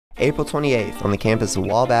April 28th on the campus of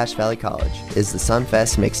Wabash Valley College is the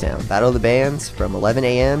SunFest Mixdown Battle of the Bands from 11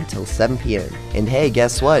 a.m. till 7 p.m. And hey,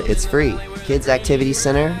 guess what? It's free. Kids Activity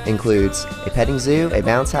Center includes a petting zoo, a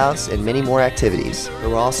bounce house, and many more activities. There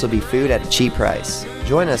will also be food at a cheap price.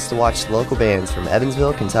 Join us to watch the local bands from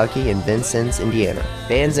Evansville, Kentucky, and Vincennes, Indiana.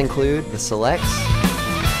 Bands include the Selects,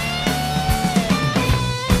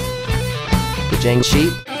 the Jang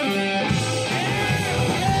Sheep,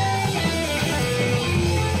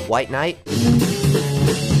 White Knight,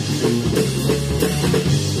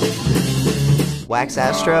 Wax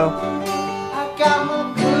Astro,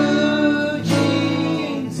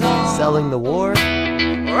 Selling the War,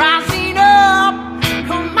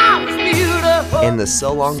 and the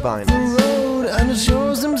So Long Vinyls.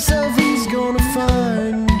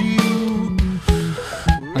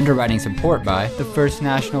 Underwriting support by the First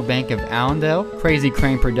National Bank of Allendale, Crazy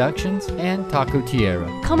Crane Productions, and Taco Tierra.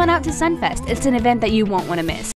 Come on out to SunFest. It's an event that you won't want to miss.